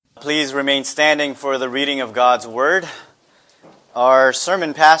Please remain standing for the reading of God's Word. Our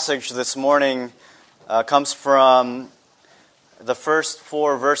sermon passage this morning comes from the first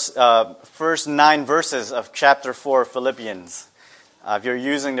 9 verses of chapter 4 of Philippians. If you're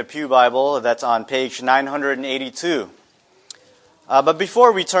using the Pew Bible, that's on page 982. But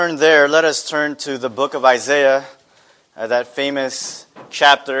before we turn there, let us turn to the book of Isaiah, that famous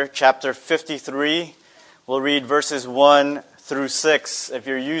chapter 53. We'll read verses 1 through 6. If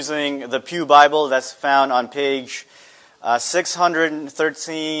you're using the Pew Bible, that's found on page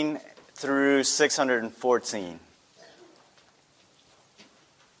 613 through 614.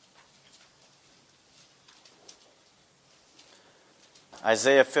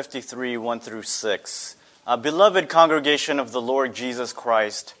 Isaiah 53, 1 through 6. Beloved congregation of the Lord Jesus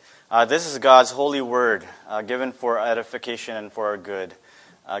Christ, this is God's holy word, given for edification and for our good.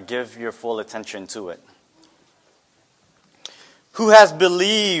 Give your full attention to it. Who has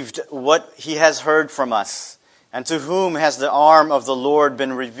believed what he has heard from us, and to whom has the arm of the Lord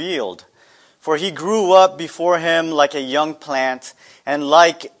been revealed? For he grew up before him like a young plant, and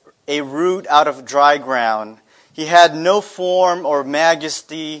like a root out of dry ground. He had no form or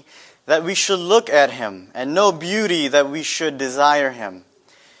majesty that we should look at him, and no beauty that we should desire him.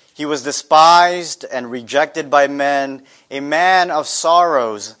 He was despised and rejected by men, a man of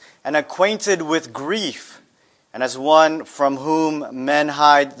sorrows, and acquainted with grief. And as one from whom men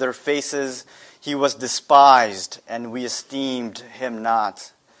hide their faces, he was despised, and we esteemed him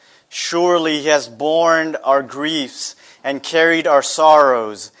not. Surely he has borne our griefs and carried our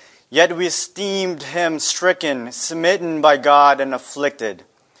sorrows, yet we esteemed him stricken, smitten by God, and afflicted.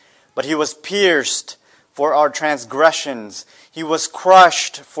 But he was pierced for our transgressions, he was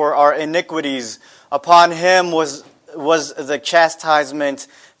crushed for our iniquities. Upon him was the chastisement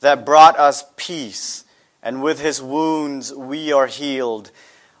that brought us peace, and with his wounds we are healed.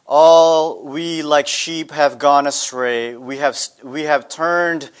 All we like sheep have gone astray. We have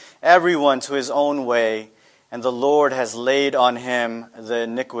turned everyone to his own way, and the Lord has laid on him the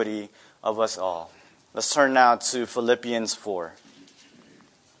iniquity of us all. Let's turn now to Philippians 4.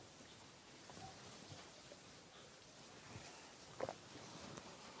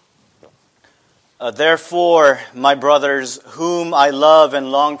 Therefore, my brothers, whom I love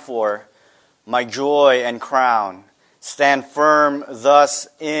and long for, my joy and crown, stand firm thus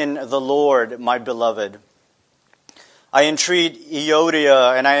in the Lord, my beloved. I entreat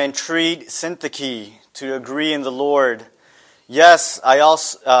Euodia and I entreat Syntyche to agree in the Lord. Yes, I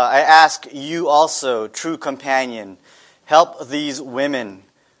ask you also, true companion, help these women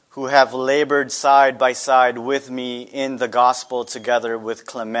who have labored side by side with me in the gospel, together with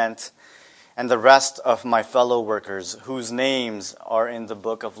Clement and the rest of my fellow workers, whose names are in the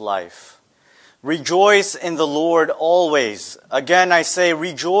book of life. Rejoice in the Lord always. Again I say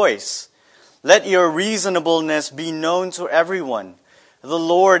rejoice. Let your reasonableness be known to everyone. The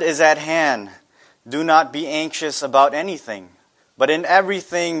Lord is at hand. Do not be anxious about anything, but in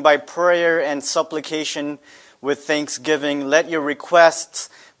everything by prayer and supplication with thanksgiving, let your requests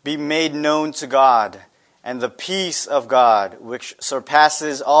be made known to God. And the peace of God, which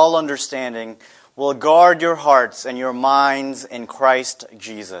surpasses all understanding, will guard your hearts and your minds in Christ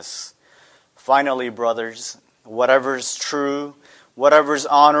Jesus. Finally, brothers, whatever is true, whatever is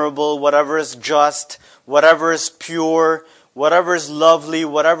honorable, whatever is just, whatever is pure, whatever is lovely,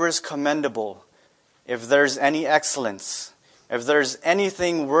 whatever is commendable, if there's any excellence, if there's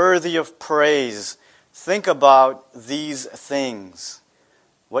anything worthy of praise, think about these things.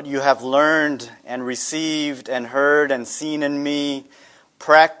 What you have learned and received and heard and seen in me,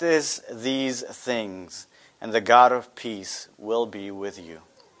 practice these things, and the God of peace will be with you.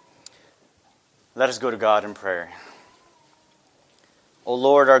 Let us go to God in prayer. O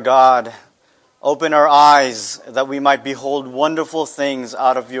Lord our God, open our eyes that we might behold wonderful things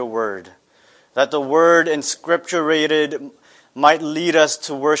out of your word, that the word inscripturated might lead us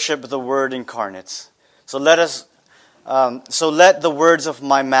to worship the word incarnate. So let the words of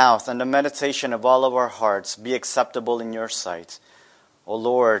my mouth and the meditation of all of our hearts be acceptable in your sight, O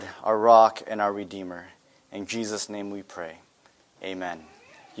Lord, our rock and our redeemer. In Jesus' name we pray. Amen.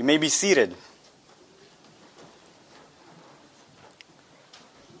 You may be seated.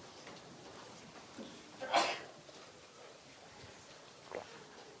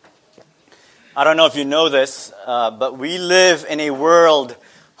 I don't know if you know this, but we live in a world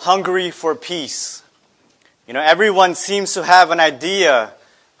hungry for peace. You know, everyone seems to have an idea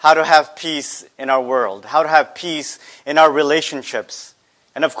how to have peace in our world, how to have peace in our relationships.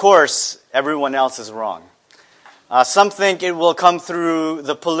 And of course, everyone else is wrong. Some think it will come through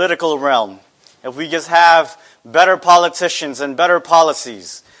the political realm. If we just have better politicians and better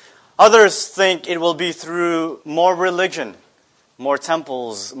policies, Others think it will be through more religion, more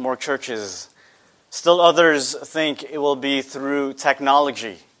temples, more churches. Still others think it will be through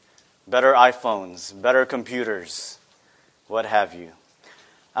technology, better iPhones, better computers, what have you.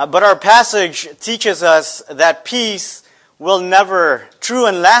 But our passage teaches us that peace will never, true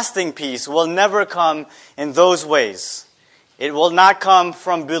and lasting peace, will never come in those ways. It will not come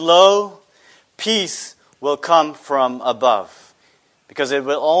from below. Peace will come from above, because it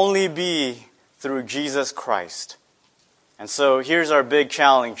will only be through Jesus Christ. And so here's our big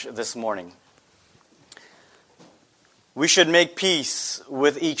challenge this morning. We should make peace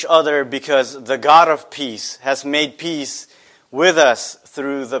with each other because the God of peace has made peace with us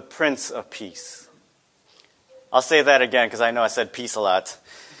through the Prince of Peace. I'll say that again because I know I said peace a lot.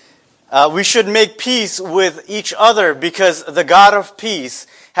 We should make peace with each other because the God of peace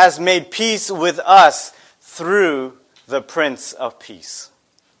has made peace with us through the Prince of Peace.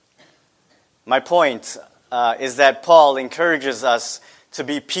 My point is that Paul encourages us to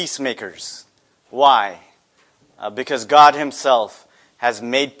be peacemakers. Why? Because God himself has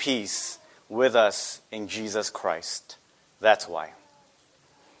made peace with us in Jesus Christ. That's why.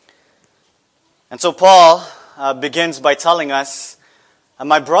 And so Paul begins by telling us,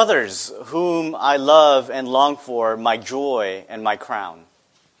 my brothers, whom I love and long for, my joy and my crown.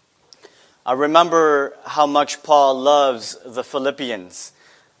 I remember how much Paul loves the Philippians.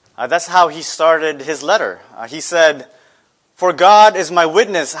 That's how he started his letter. He said, "For God is my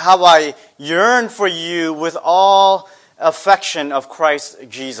witness, how I yearn for you with all affection of Christ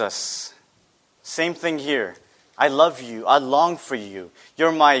Jesus." Same thing here. I love you. I long for you.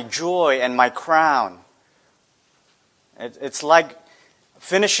 You're my joy and my crown. It's like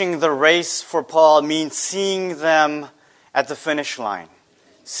finishing the race for Paul means seeing them at the finish line.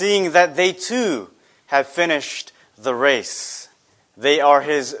 Seeing that they too have finished the race. They are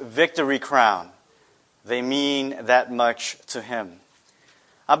his victory crown. They mean that much to him.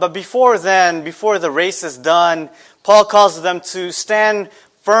 But before then, before the race is done, Paul calls them to stand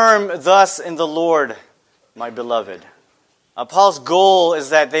firm thus in the Lord, my beloved. Paul's goal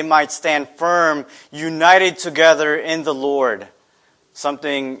is that they might stand firm, united together in the Lord.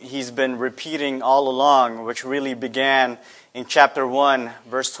 Something he's been repeating all along, which really began in chapter 1,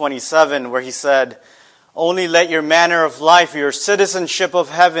 verse 27, where he said, "Only let your manner of life, your citizenship of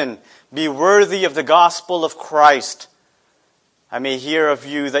heaven, be worthy of the gospel of Christ. I may hear of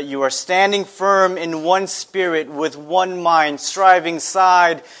you that you are standing firm in one spirit with one mind, striving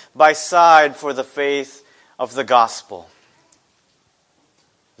side by side for the faith of the gospel."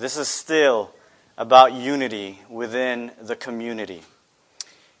 This is still about unity within the community.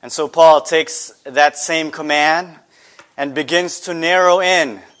 And so Paul takes that same command and begins to narrow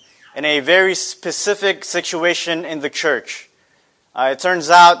in a very specific situation in the church. It turns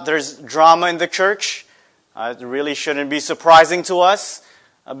out there's drama in the church. It really shouldn't be surprising to us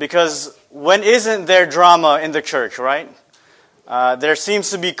because when isn't there drama in the church, right? There seems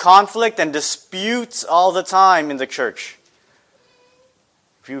to be conflict and disputes all the time in the church.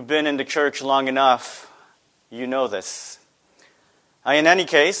 If you've been in the church long enough, you know this. In any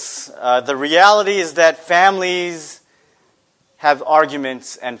case, the reality is that families have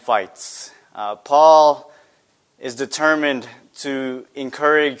arguments and fights. Paul is determined to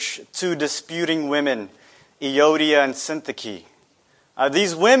encourage two disputing women, Euodia and Syntyche.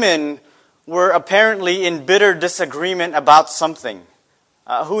 These women were apparently in bitter disagreement about something.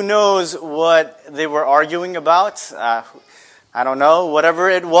 Who knows what they were arguing about? I don't know. Whatever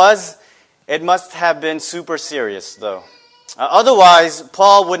it was, it must have been super serious, though. Otherwise,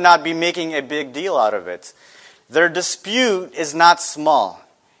 Paul would not be making a big deal out of it. Their dispute is not small.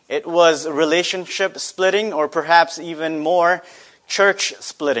 It was relationship splitting, or perhaps even more, church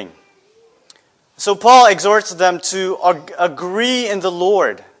splitting. So Paul exhorts them to agree in the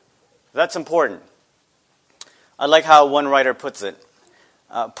Lord. That's important. I like how one writer puts it.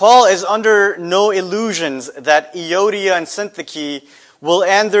 Paul is under no illusions that Euodia and Syntyche will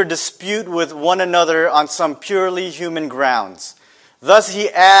end their dispute with one another on some purely human grounds. Thus he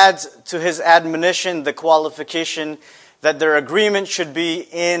adds to his admonition the qualification that their agreement should be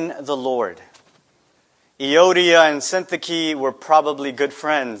in the Lord. Euodia and Syntyche were probably good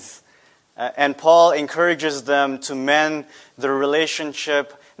friends, and Paul encourages them to mend their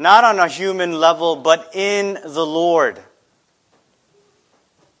relationship not on a human level, but in the Lord.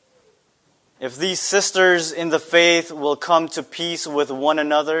 If these sisters in the faith will come to peace with one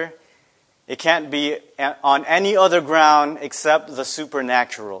another, it can't be on any other ground except the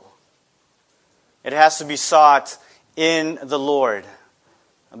supernatural. It has to be sought in the Lord,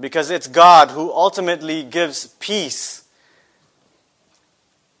 because it's God who ultimately gives peace.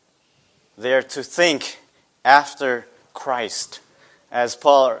 They are to think after Christ. As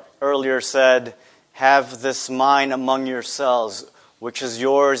Paul earlier said, have this mind among yourselves, which is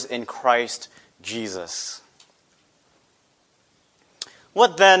yours in Christ Jesus.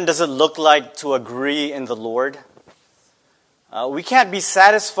 What then does it look like to agree in the Lord? We can't be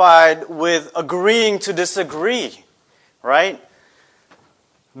satisfied with agreeing to disagree, right?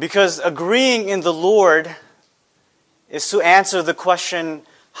 Because agreeing in the Lord is to answer the question,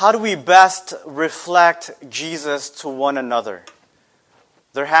 how do we best reflect Jesus to one another?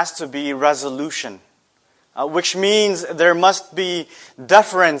 There has to be resolution, which means there must be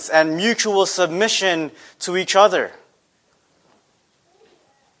deference and mutual submission to each other.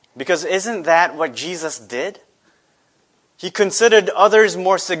 Because isn't that what Jesus did? He considered others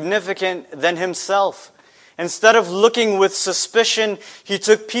more significant than himself. Instead of looking with suspicion, he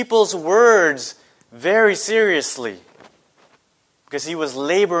took people's words very seriously because he was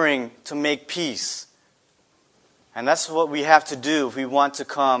laboring to make peace. And that's what we have to do if we want to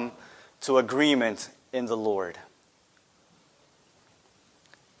come to agreement in the Lord.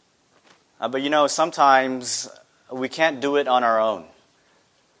 But sometimes we can't do it on our own.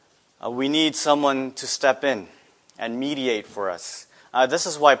 We need someone to step in and mediate for us. This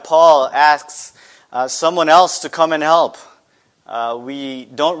is why Paul asks someone else to come and help. We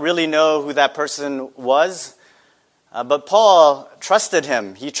don't really know who that person was, but Paul trusted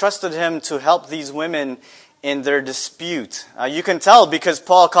him. He trusted him to help these women in their dispute. You can tell because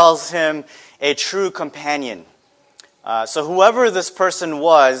Paul calls him a true companion. So whoever this person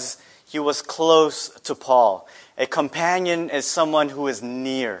was, he was close to Paul. A companion is someone who is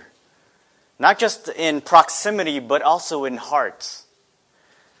near. Not just in proximity, but also in heart.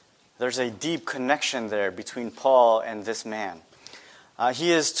 There's a deep connection there between Paul and this man.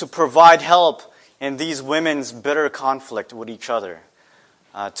 He is to provide help in these women's bitter conflict with each other.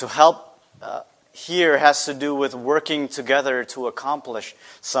 To help here has to do with working together to accomplish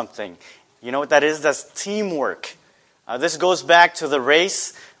something. You know what that is? That's teamwork. This goes back to the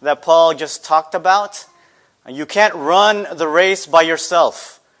race that Paul just talked about. You can't run the race by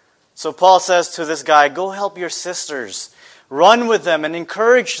yourself. So Paul says to this guy, go help your sisters. Run with them and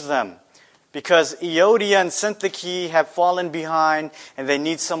encourage them. Because Euodia and Syntyche have fallen behind and they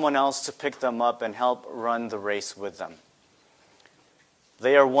need someone else to pick them up and help run the race with them.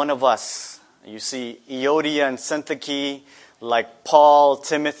 They are one of us. You see, Euodia and Syntyche, like Paul,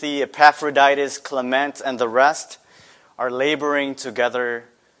 Timothy, Epaphroditus, Clement, and the rest, are laboring together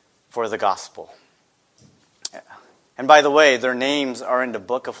for the gospel. And by the way, their names are in the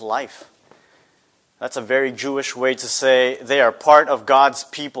book of life. That's a very Jewish way to say they are part of God's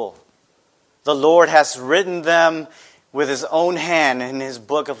people. The Lord has written them with His own hand in His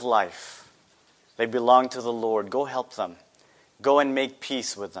book of life. They belong to the Lord. Go help them. Go and make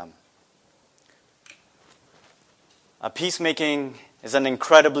peace with them. Peacemaking is an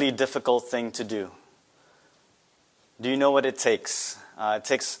incredibly difficult thing to do. Do you know what it takes? It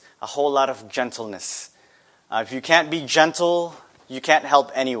takes a whole lot of gentleness. If you can't be gentle, you can't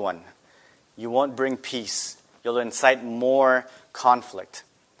help anyone. You won't bring peace. You'll incite more conflict.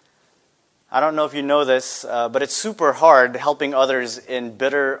 I don't know if you know this, but it's super hard helping others in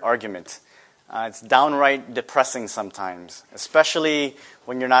bitter argument. It's downright depressing sometimes, especially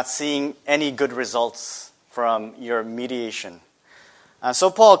when you're not seeing any good results from your mediation. So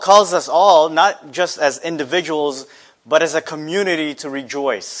Paul calls us all, not just as individuals, but as a community to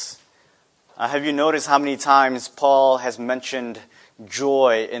rejoice. Have you noticed how many times Paul has mentioned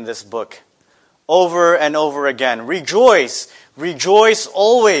joy in this book? Over and over again. Rejoice. Rejoice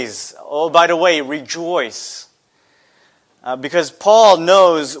always. Oh, by the way, rejoice. Because Paul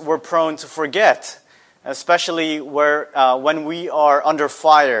knows we're prone to forget, especially when we are under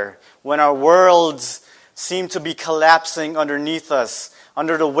fire, when our worlds seem to be collapsing underneath us,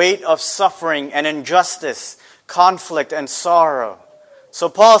 under the weight of suffering and injustice, conflict and sorrow. So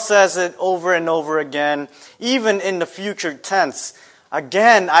Paul says it over and over again, even in the future tense.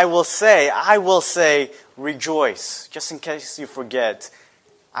 Again, I will say, rejoice. Just in case you forget,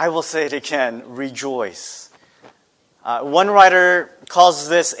 I will say it again, rejoice. One writer calls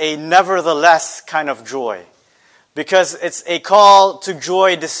this a nevertheless kind of joy, because it's a call to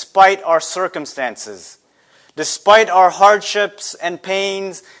joy despite our circumstances, despite our hardships and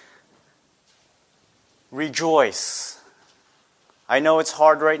pains. Rejoice. I know it's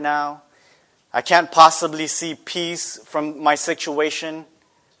hard right now. I can't possibly see peace from my situation.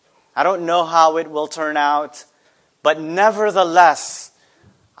 I don't know how it will turn out, but nevertheless,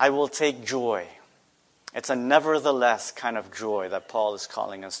 I will take joy. It's a nevertheless kind of joy that Paul is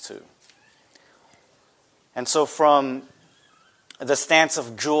calling us to. And so from the stance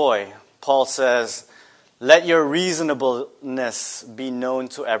of joy, Paul says, "Let your reasonableness be known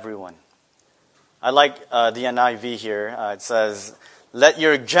to everyone." I like the NIV here. It says, "Let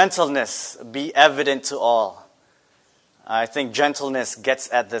your gentleness be evident to all." I think gentleness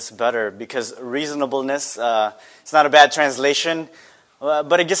gets at this better because reasonableness, it's not a bad translation,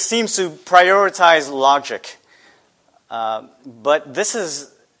 but it just seems to prioritize logic. But this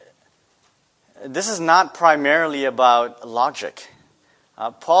is not primarily about logic.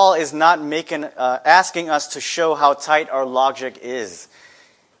 Paul is not asking us to show how tight our logic is.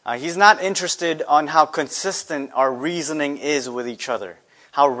 He's not interested on how consistent our reasoning is with each other,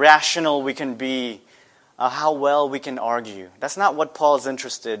 how rational we can be, how well we can argue. That's not what Paul's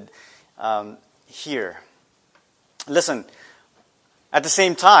interested here. Listen, at the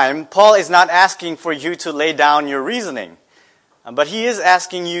same time, Paul is not asking for you to lay down your reasoning, but he is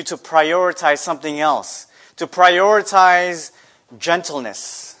asking you to prioritize something else, to prioritize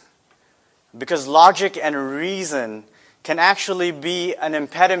gentleness. Because logic and reason can actually be an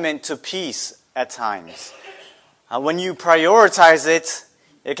impediment to peace at times. When you prioritize it,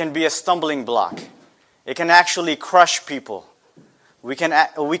 it can be a stumbling block. It can actually crush people. We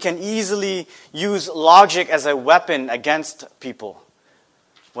can easily use logic as a weapon against people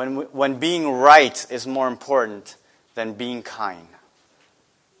when being right is more important than being kind.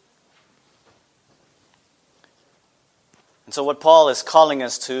 And so what Paul is calling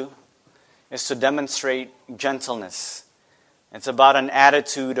us to is to demonstrate gentleness. It's about an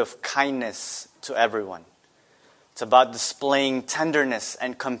attitude of kindness to everyone. It's about displaying tenderness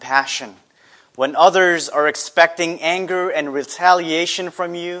and compassion. When others are expecting anger and retaliation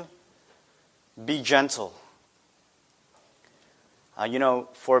from you, be gentle.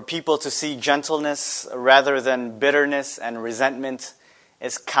 For people to see gentleness rather than bitterness and resentment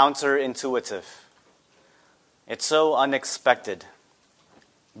is counterintuitive. It's so unexpected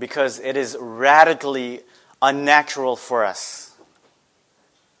because it is radically unnatural for us.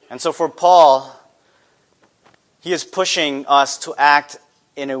 And so for Paul, he is pushing us to act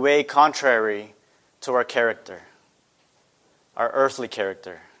in a way contrary to our character, our earthly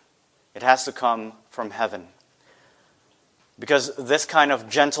character. It has to come from heaven. Because this kind of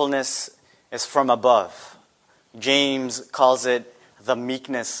gentleness is from above. James calls it the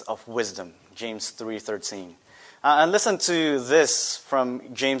meekness of wisdom, James 3:13. And listen to this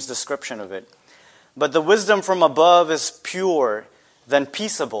from James' description of it. "But the wisdom from above is pure, then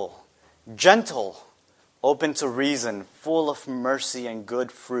peaceable, gentle, open to reason, full of mercy and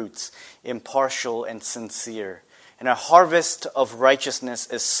good fruits, impartial and sincere. And a harvest of righteousness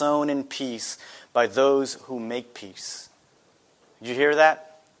is sown in peace by those who make peace." Did you hear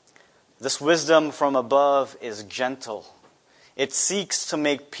that? This wisdom from above is gentle. It seeks to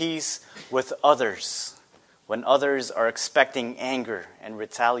make peace with others when others are expecting anger and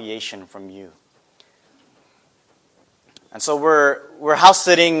retaliation from you. And so we're house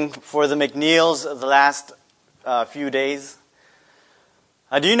sitting for the McNeils the last few days.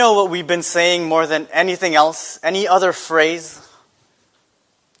 Do you know what we've been saying more than anything else? Any other phrase?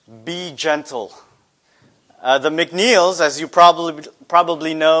 Be gentle. The McNeils, as you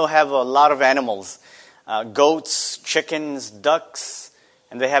probably know, have a lot of animals. Goats, chickens, ducks,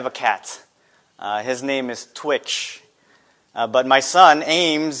 and they have a cat. His name is Twitch. But my son,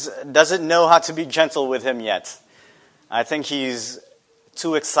 Ames, doesn't know how to be gentle with him yet. I think he's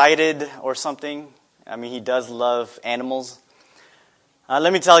too excited or something. I mean, he does love animals.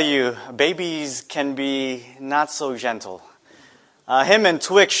 Let me tell you, babies can be not so gentle. Him and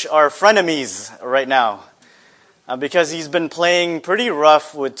Twitch are frenemies right now. Because he's been playing pretty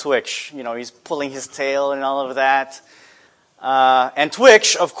rough with Twitch. He's pulling his tail and all of that. And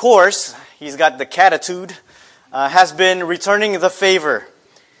Twitch, of course, he's got the catitude, has been returning the favor.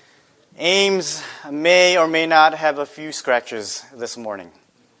 Ames may or may not have a few scratches this morning.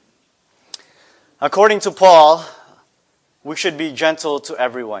 According to Paul, we should be gentle to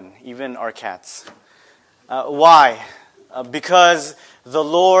everyone, even our cats. Why? Because the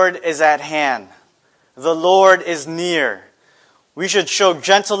Lord is at hand. The Lord is near. We should show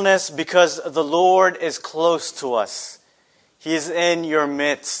gentleness because the Lord is close to us. He is in your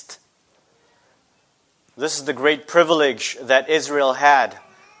midst. This is the great privilege that Israel had,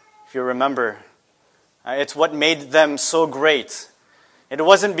 if you remember. It's what made them so great. It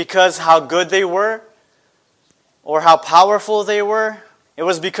wasn't because how good they were or how powerful they were. It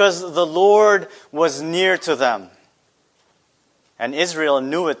was because the Lord was near to them. And Israel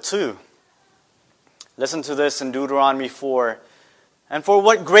knew it too. Listen to this in Deuteronomy 4. "And for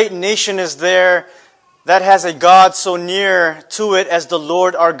what great nation is there that has a God so near to it as the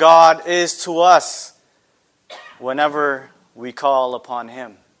Lord our God is to us whenever we call upon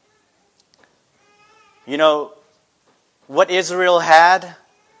Him?" You know, what Israel had,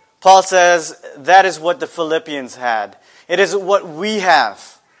 Paul says that is what the Philippians had. It is what we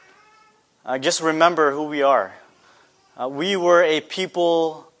have. Just remember who we are. We were a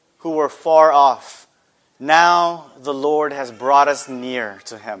people who were far off. Now the Lord has brought us near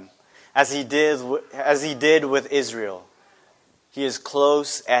to Him, as He did with Israel. He is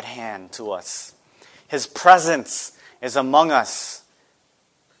close at hand to us. His presence is among us.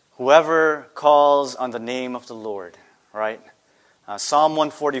 Whoever calls on the name of the Lord, right? Psalm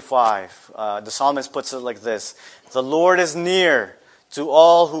 145, the psalmist puts it like this: the Lord is near to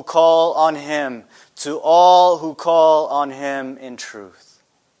all who call on Him, to all who call on Him in truth.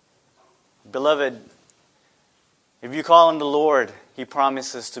 Beloved, if you call on the Lord, He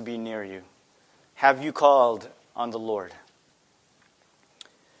promises to be near you. Have you called on the Lord?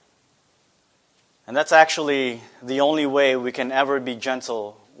 And that's actually the only way we can ever be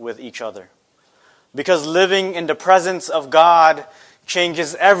gentle with each other. Because living in the presence of God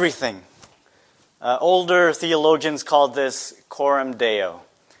changes everything. Older theologians called this coram Deo,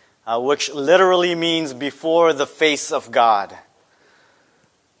 which literally means before the face of God.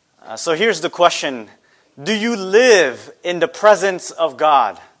 So here's the question: do you live in the presence of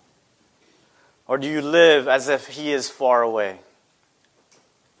God? Or do you live as if He is far away?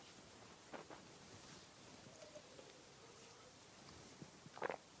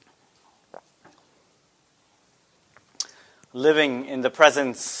 Living in the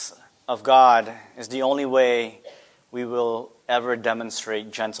presence of God is the only way we will ever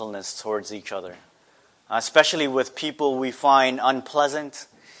demonstrate gentleness towards each other, especially with people we find unpleasant,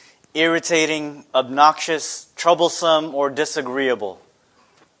 irritating, obnoxious, troublesome, or disagreeable.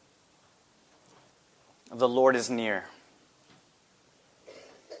 The Lord is near.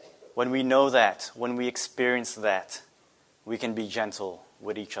 When we know that, when we experience that, we can be gentle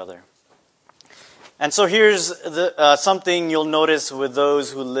with each other. And so here's something you'll notice with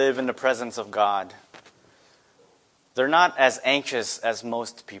those who live in the presence of God. They're not as anxious as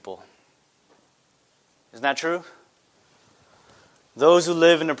most people. Isn't that true? Those who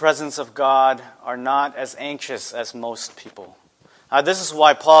live in the presence of God are not as anxious as most people. This is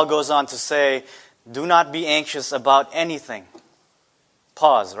why Paul goes on to say, do not be anxious about anything.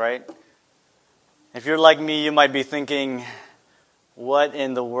 Pause, right? If you're like me, you might be thinking, what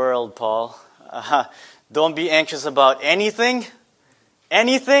in the world, Paul? Don't be anxious about anything?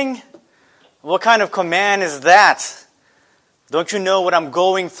 Anything? What kind of command is that? Don't you know what I'm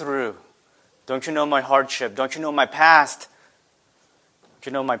going through? Don't you know my hardship? Don't you know my past? Don't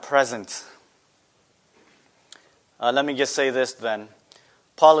you know my present? Let me just say this then.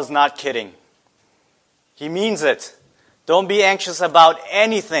 Paul is not kidding. He means it. Don't be anxious about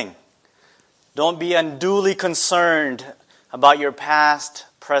anything. Don't be unduly concerned about your past,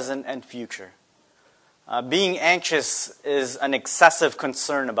 present, and future. Being anxious is an excessive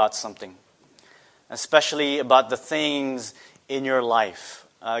concern about something, especially about the things in your life.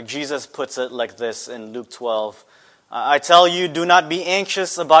 Jesus puts it like this in Luke 12. I tell you, do not be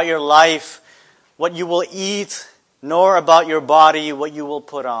anxious about your life, what you will eat, nor about your body, what you will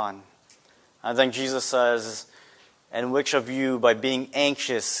put on. And then Jesus says, and which of you, by being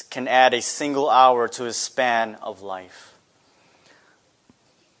anxious, can add a single hour to his span of life?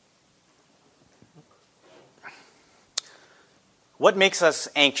 What makes us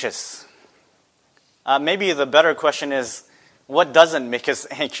anxious? Maybe the better question is, what doesn't make us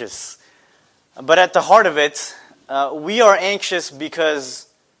anxious? But at the heart of it, we are anxious because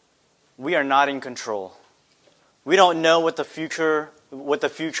we are not in control. We don't know what the future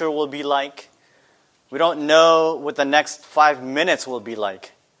will be like. We don't know what the next 5 minutes will be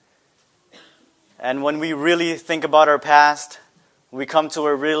like. And when we really think about our past, we come to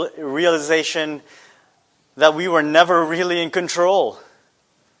a realization that we were never really in control.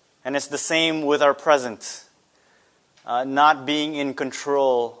 And it's the same with our present. Not being in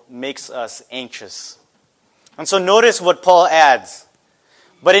control makes us anxious. And so notice what Paul adds.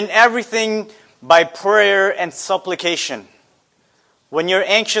 But in everything, by prayer and supplication. When your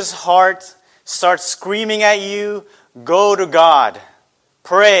anxious heart starts screaming at you, go to God.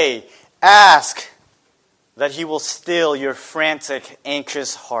 Pray, ask that He will still your frantic,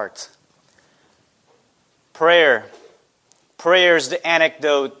 anxious heart. Prayer is the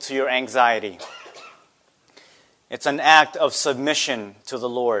antidote to your anxiety. It's an act of submission to the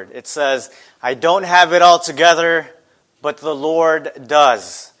Lord. It says, I don't have it all together, but the Lord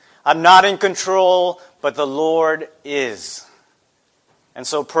does. I'm not in control, but the Lord is. And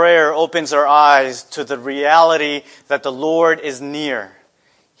so prayer opens our eyes to the reality that the Lord is near.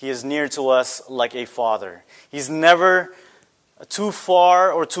 He is near to us like a father. He's never too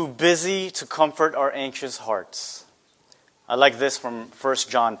far or too busy to comfort our anxious hearts. I like this from 1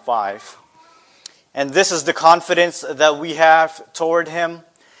 John 5. And this is the confidence that we have toward him,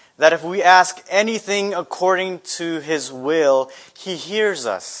 that if we ask anything according to his will, he hears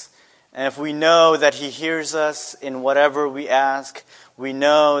us. And if we know that he hears us in whatever we ask, we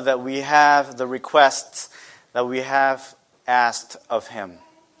know that we have the requests that we have asked of him.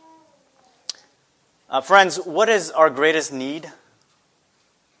 Friends, what is our greatest need?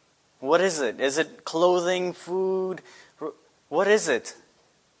 What is it? Is it clothing, food? What is it?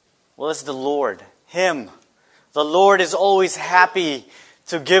 Well, it's the Lord, him. The Lord is always happy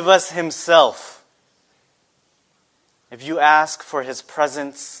to give us himself. If you ask for his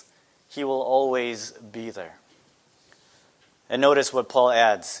presence, he will always be there. And notice what Paul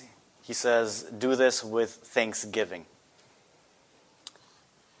adds. He says, do this with thanksgiving.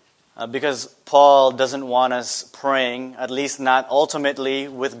 Because Paul doesn't want us praying, at least not ultimately,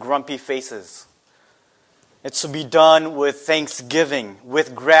 with grumpy faces. It's to be done with thanksgiving,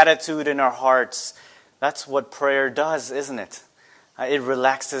 with gratitude in our hearts. That's what prayer does, isn't it? It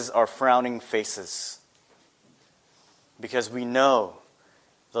relaxes our frowning faces. Because we know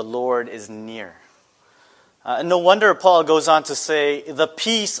the Lord is near. No wonder Paul goes on to say, the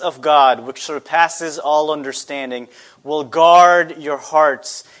peace of God, which surpasses all understanding, will guard your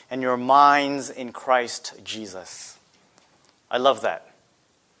hearts and your minds in Christ Jesus. I love that.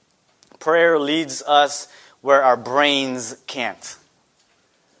 Prayer leads us where our brains can't.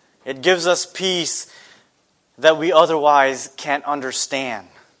 It gives us peace that we otherwise can't understand.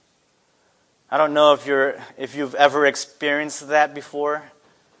 I don't know if you've ever experienced that before,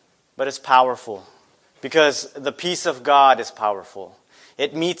 but it's powerful. Because the peace of God is powerful.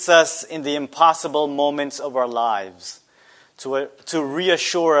 It meets us in the impossible moments of our lives to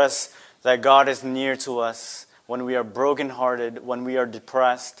reassure us that God is near to us when we are brokenhearted, when we are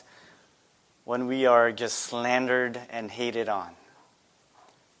depressed, when we are just slandered and hated on.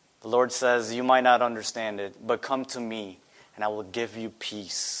 The Lord says, you might not understand it, but come to me and I will give you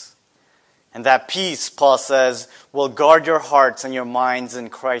peace. And that peace, Paul says, will guard your hearts and your minds in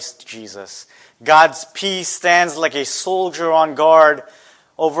Christ Jesus. God's peace stands like a soldier on guard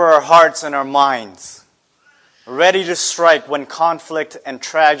over our hearts and our minds, ready to strike when conflict and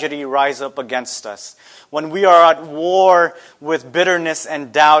tragedy rise up against us. When we are at war with bitterness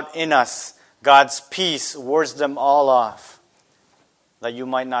and doubt in us, God's peace wards them all off, that you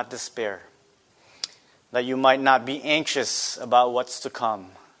might not despair, that you might not be anxious about what's to come,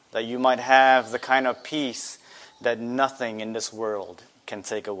 that you might have the kind of peace that nothing in this world can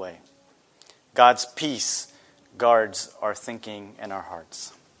take away. God's peace guards our thinking and our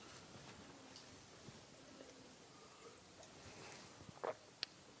hearts.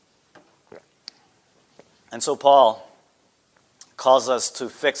 And so Paul calls us to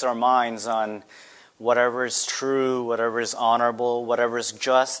fix our minds on whatever is true, whatever is honorable, whatever is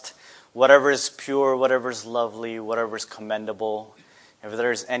just, whatever is pure, whatever is lovely, whatever is commendable. If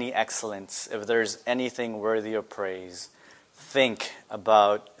there's any excellence, if there's anything worthy of praise, think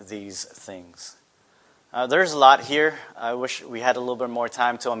about these things. There's a lot here. I wish we had a little bit more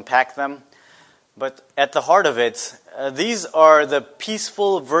time to unpack them. But at the heart of it, these are the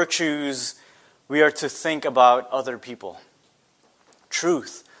peaceful virtues we are to think about other people.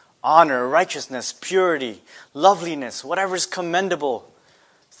 Truth, honor, righteousness, purity, loveliness, whatever is commendable.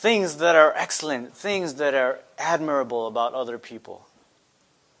 Things that are excellent, things that are admirable about other people.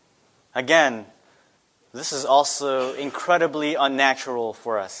 Again, this is also incredibly unnatural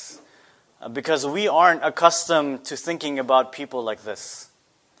for us because we aren't accustomed to thinking about people like this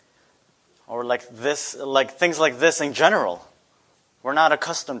or like things like this in general. We're not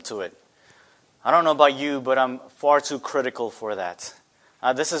accustomed to it. I don't know about you, but I'm far too critical for that.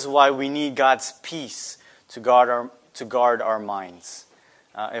 This is why we need God's peace to guard our minds.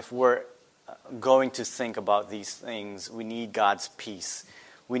 If we're going to think about these things, we need God's peace.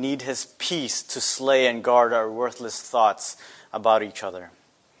 We need his peace to slay and guard our worthless thoughts about each other.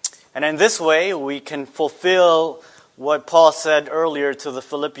 And in this way, we can fulfill what Paul said earlier to the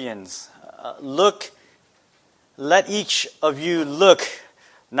Philippians. Let each of you look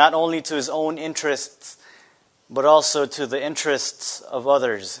not only to his own interests, but also to the interests of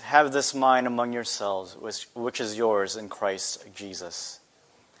others. Have this mind among yourselves, which is yours in Christ Jesus.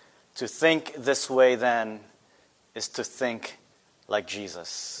 To think this way, then, is to think like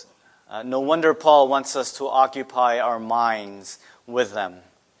Jesus. No wonder Paul wants us to occupy our minds with them.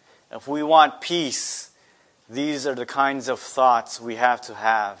 If we want peace, these are the kinds of thoughts we have to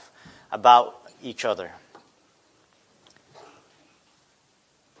have about each other.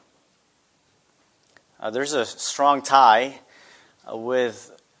 There's a strong tie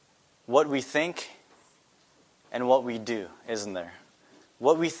with what we think and what we do, isn't there?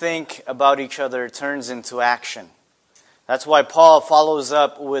 What we think about each other turns into action. That's why Paul follows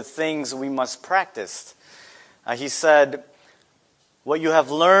up with things we must practice. He said, "What you have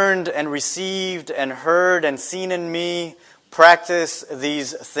learned and received and heard and seen in me, practice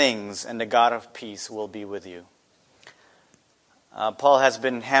these things, and the God of peace will be with you." Paul has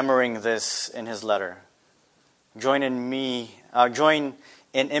been hammering this in his letter. Join in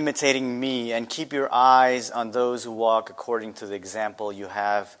imitating me, and keep your eyes on those who walk according to the example you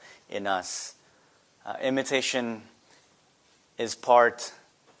have in us. Imitation is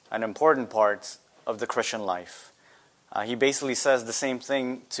an important part of the Christian life. He basically says the same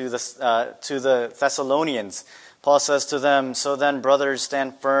thing to the Thessalonians. Paul says to them, "So then, brothers,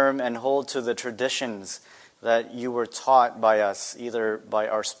 stand firm and hold to the traditions that you were taught by us, either by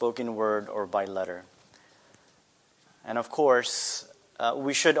our spoken word or by letter." And of course,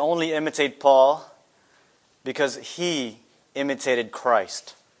 we should only imitate Paul because he imitated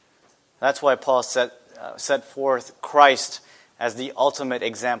Christ. That's why Paul set forth Christ as the ultimate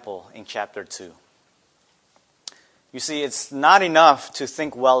example in chapter 2. You see, it's not enough to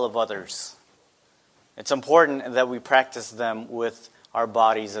think well of others. It's important that we practice them with our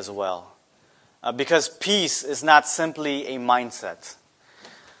bodies as well. Because peace is not simply a mindset.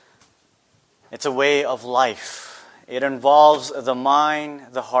 It's a way of life. It involves the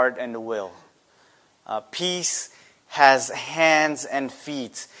mind, the heart, and the will. Peace has hands and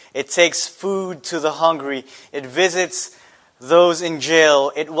feet. It takes food to the hungry. It visits those in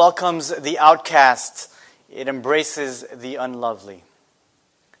jail. It welcomes the outcast. It embraces the unlovely.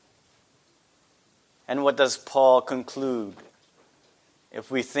 And what does Paul conclude? If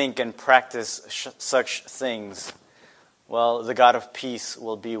we think and practice such things, well, the God of peace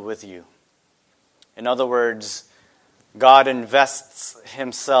will be with you. In other words, God invests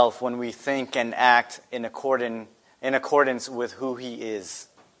himself when we think and act in accordance with who he is.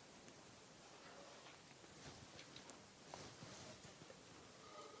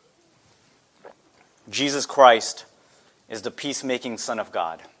 Jesus Christ is the peacemaking Son of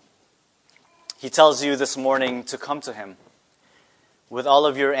God. He tells you this morning to come to him with all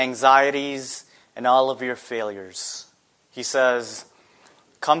of your anxieties and all of your failures. He says,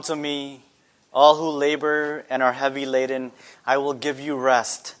 "Come to me, all who labor and are heavy laden, I will give you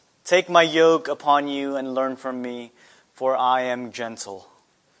rest. Take my yoke upon you and learn from me, for I am gentle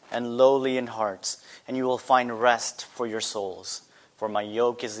and lowly in heart, and you will find rest for your souls. For my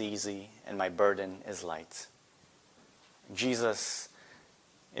yoke is easy and my burden is light." Jesus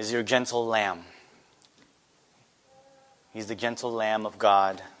is your gentle lamb. He's the gentle lamb of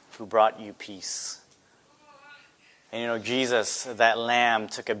God who brought you peace. And Jesus, that lamb,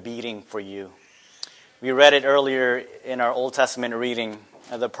 took a beating for you. We read it earlier in our Old Testament reading.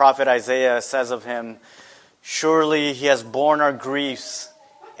 The prophet Isaiah says of him, "Surely he has borne our griefs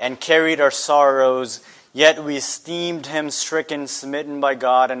and carried our sorrows, yet we esteemed him stricken, smitten by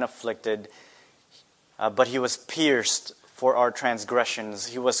God, and afflicted. But he was pierced for our transgressions.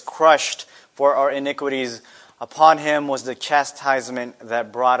 He was crushed for our iniquities. Upon him was the chastisement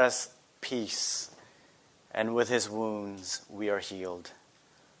that brought us peace, and with his wounds we are healed."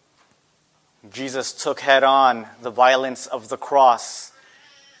 Jesus took head on the violence of the cross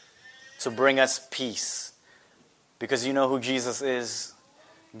to bring us peace. Because you know who Jesus is?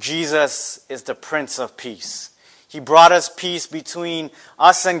 Jesus is the Prince of Peace. He brought us peace between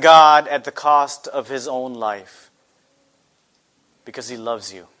us and God at the cost of his own life. Because he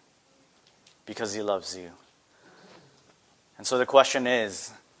loves you. Because he loves you. And so the question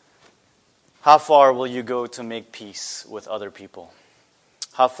is, how far will you go to make peace with other people?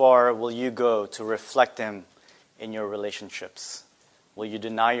 How far will you go to reflect him in your relationships? Will you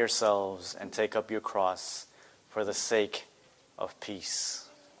deny yourselves and take up your cross for the sake of peace?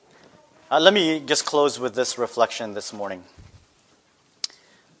 Let me just close with this reflection this morning.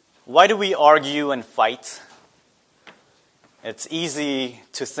 Why do we argue and fight? It's easy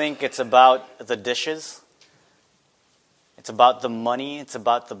to think it's about the dishes. It's about the money. It's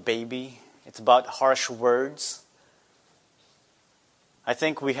about the baby. It's about harsh words. I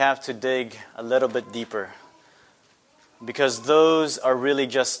think we have to dig a little bit deeper, because those are really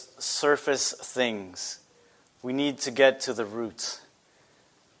just surface things. We need to get to the root.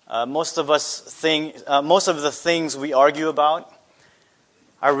 Most of the things we argue about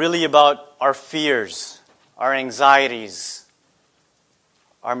are really about our fears, our anxieties,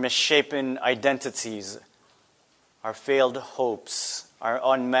 our misshapen identities, our failed hopes, our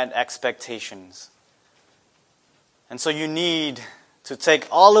unmet expectations. And so you need to take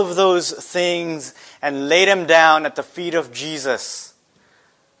all of those things and lay them down at the feet of Jesus.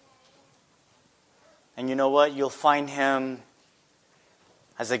 And you know what? You'll find him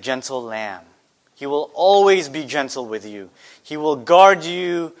as a gentle lamb. He will always be gentle with you. He will guard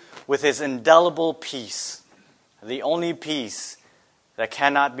you with his indelible peace, the only peace that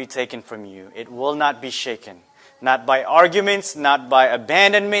cannot be taken from you. It will not be shaken. Not by arguments, not by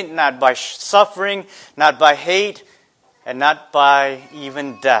abandonment, not by suffering, not by hate, and not by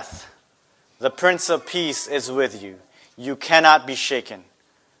even death. The Prince of Peace is with you. You cannot be shaken.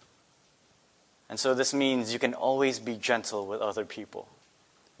 And so this means you can always be gentle with other people.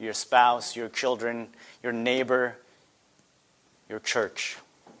 Your spouse, your children, your neighbor, your church.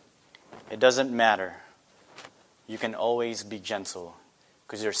 It doesn't matter. You can always be gentle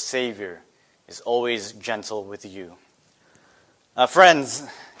because your Savior is always gentle with you. Friends,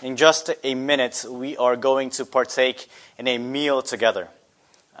 in just a minute, we are going to partake in a meal together.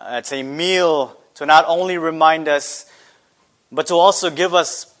 It's a meal to not only remind us, but to also give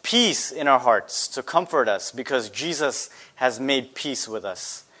us peace in our hearts, to comfort us, because Jesus has made peace with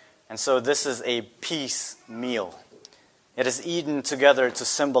us. And so this is a peace meal. It is eaten together to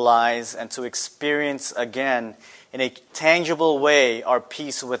symbolize and to experience again in a tangible way our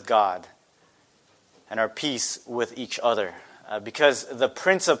peace with God and our peace with each other. Because the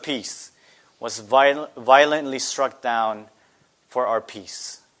Prince of Peace was violently struck down for our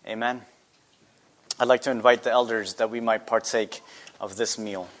peace. Amen? I'd like to invite the elders that we might partake of this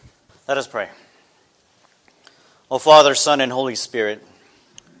meal. Let us pray. O Father, Son, and Holy Spirit,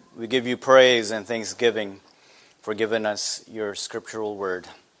 we give you praise and thanksgiving for giving us your scriptural word,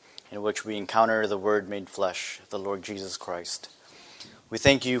 in which we encounter the Word made flesh, the Lord Jesus Christ. We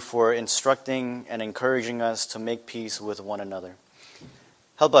thank you for instructing and encouraging us to make peace with one another.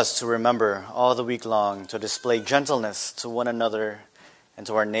 Help us to remember all the week long to display gentleness to one another and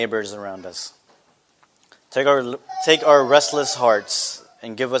to our neighbors around us. Take our restless hearts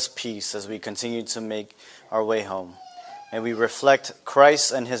and give us peace as we continue to make our way home. May we reflect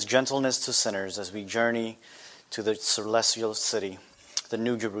Christ and his gentleness to sinners as we journey to the celestial city, the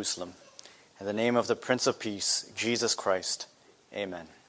New Jerusalem. In the name of the Prince of Peace, Jesus Christ, amen.